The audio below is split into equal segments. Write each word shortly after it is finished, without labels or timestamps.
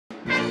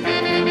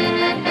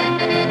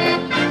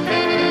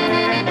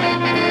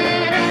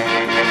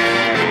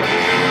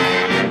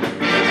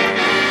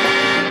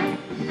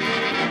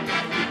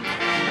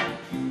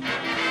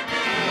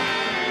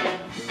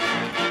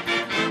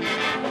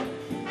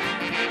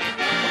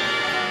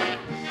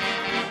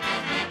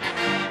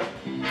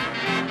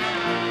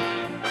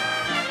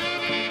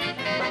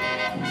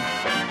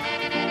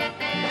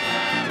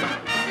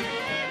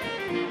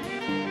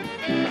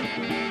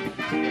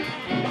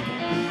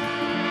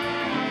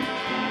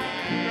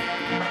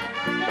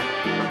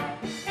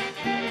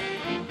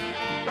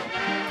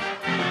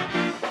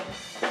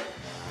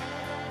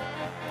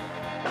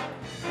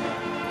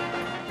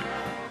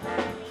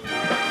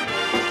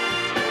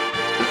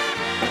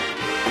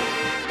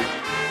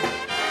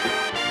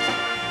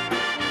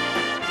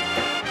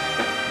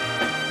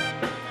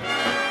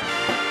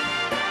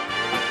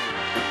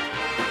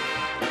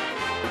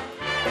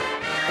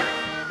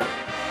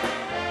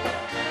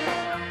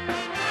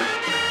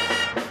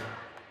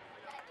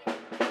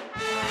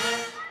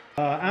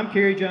I'm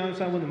Kerry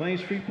Jones. I'm with the Main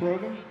Street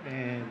Program,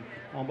 and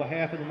on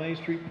behalf of the Main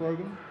Street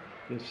Program,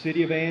 the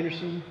City of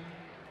Anderson,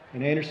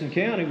 and Anderson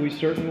County, we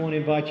certainly want to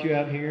invite you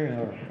out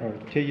here or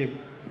tell you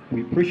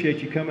we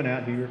appreciate you coming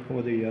out here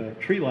for the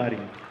tree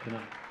lighting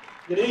tonight.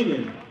 Good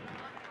evening.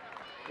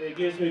 It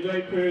gives me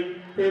great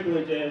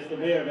privilege as the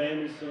mayor of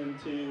Anderson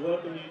to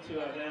welcome you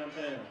to our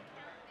downtown.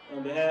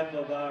 On behalf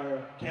of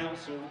our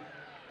council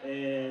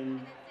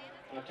and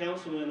our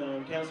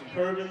councilman, Council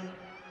Kirby,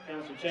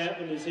 Council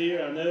Chapman is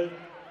here, I know.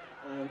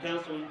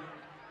 Councilman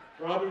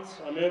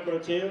Roberts, our Mayor Pro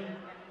Tem.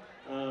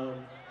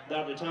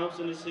 Dr.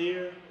 Thompson is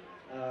here.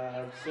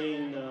 I've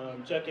seen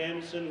Chuck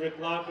Anderson, Rick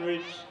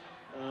Lockridge,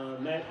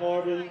 Matt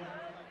Harbin.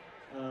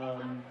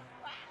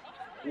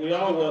 We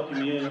all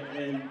welcome you,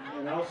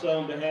 and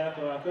also on behalf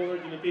of our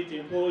 450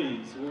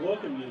 employees, we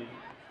welcome you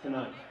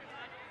tonight.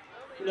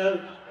 You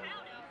know,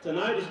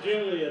 tonight is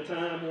generally a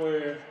time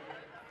where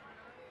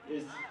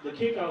it's the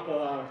kickoff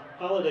of our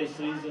holiday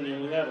season,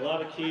 and we have a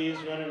lot of kids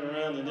running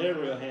around, and they're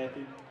real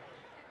happy.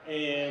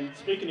 And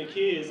speaking of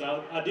kids,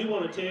 I do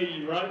want to tell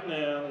you right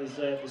now is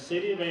that the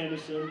City of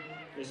Anderson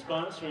is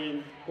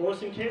sponsoring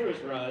horse and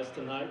carriage rides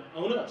tonight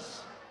on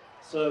us.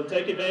 So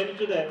take advantage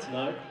of that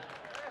tonight.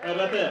 How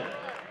about that?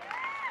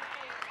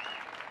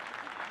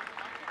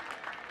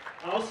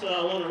 Also,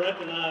 I want to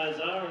recognize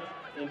our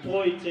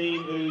employee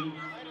team who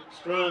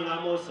strung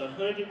almost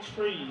 100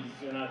 trees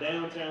in our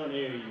downtown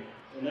area.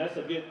 And that's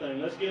a good thing.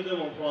 Let's give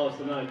them applause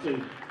tonight,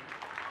 too.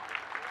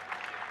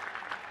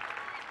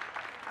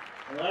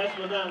 And last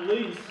but not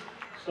least,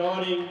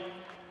 starting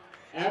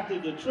after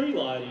the tree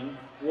lighting,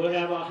 we'll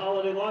have our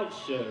holiday lights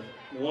show,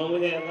 the one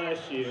we had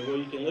last year, where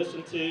you can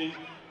listen to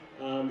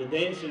the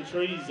dancing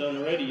trees on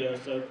the radio.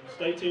 So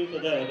stay tuned for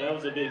that. That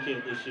was a big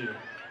hit this year.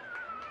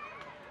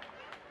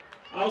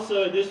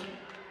 Also, at this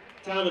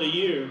time of the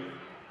year,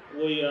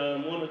 we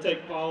want to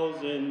take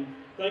pause and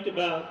think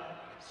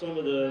about some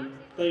of the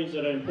things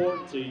that are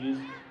important to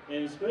you,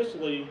 and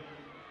especially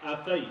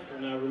our faith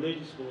and our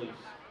religious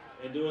beliefs.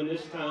 And during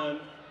this time,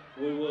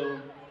 we will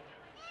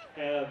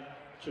have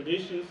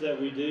traditions that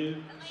we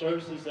do,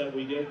 services that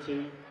we go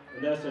to,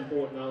 and that's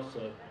important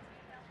also.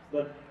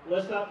 But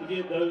let's not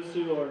forget those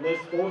who are less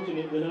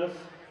fortunate than us,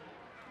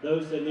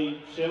 those that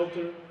need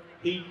shelter,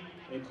 heat,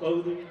 and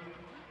clothing.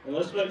 And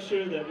let's make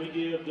sure that we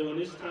give during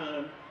this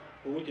time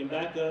where we can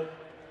back up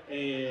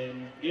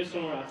and give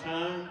some of our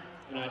time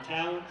and our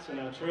talents and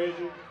our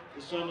treasure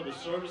to some of the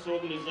service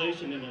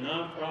organizations and the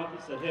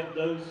nonprofits that help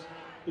those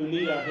who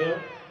need our help.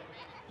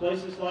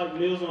 Places like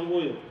Meals on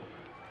Wheels,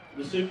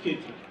 the Soup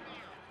Kitchen,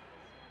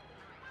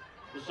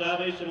 the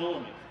Salvation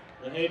Army,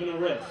 the Haven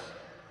of Rest,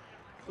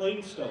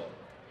 Clean Star,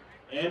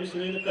 Anderson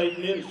Interfaith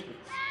Ministries.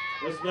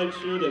 Let's make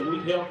sure that we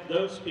help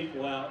those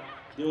people out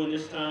during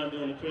this time,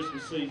 during the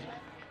Christmas season.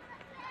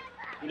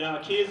 You know,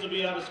 our kids will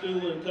be out of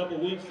school in a couple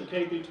of weeks. The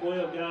K through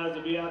 12 guys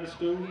will be out of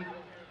school.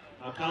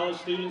 Our college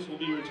students will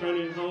be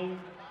returning home,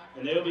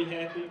 and they'll be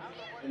happy.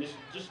 And it's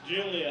just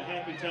generally a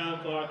happy time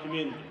for our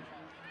community.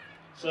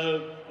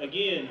 So,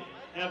 again,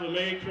 have a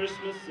Merry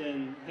Christmas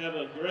and have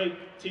a great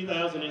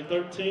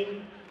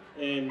 2013.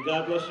 And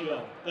God bless you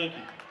all. Thank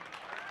you.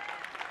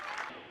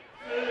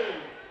 2,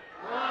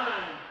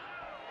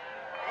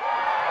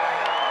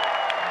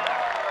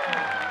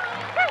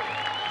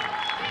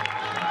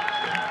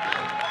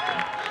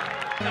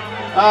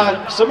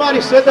 1.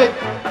 Somebody said they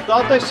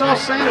thought they saw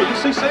Santa. You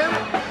see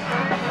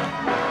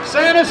Santa?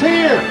 Santa's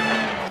here.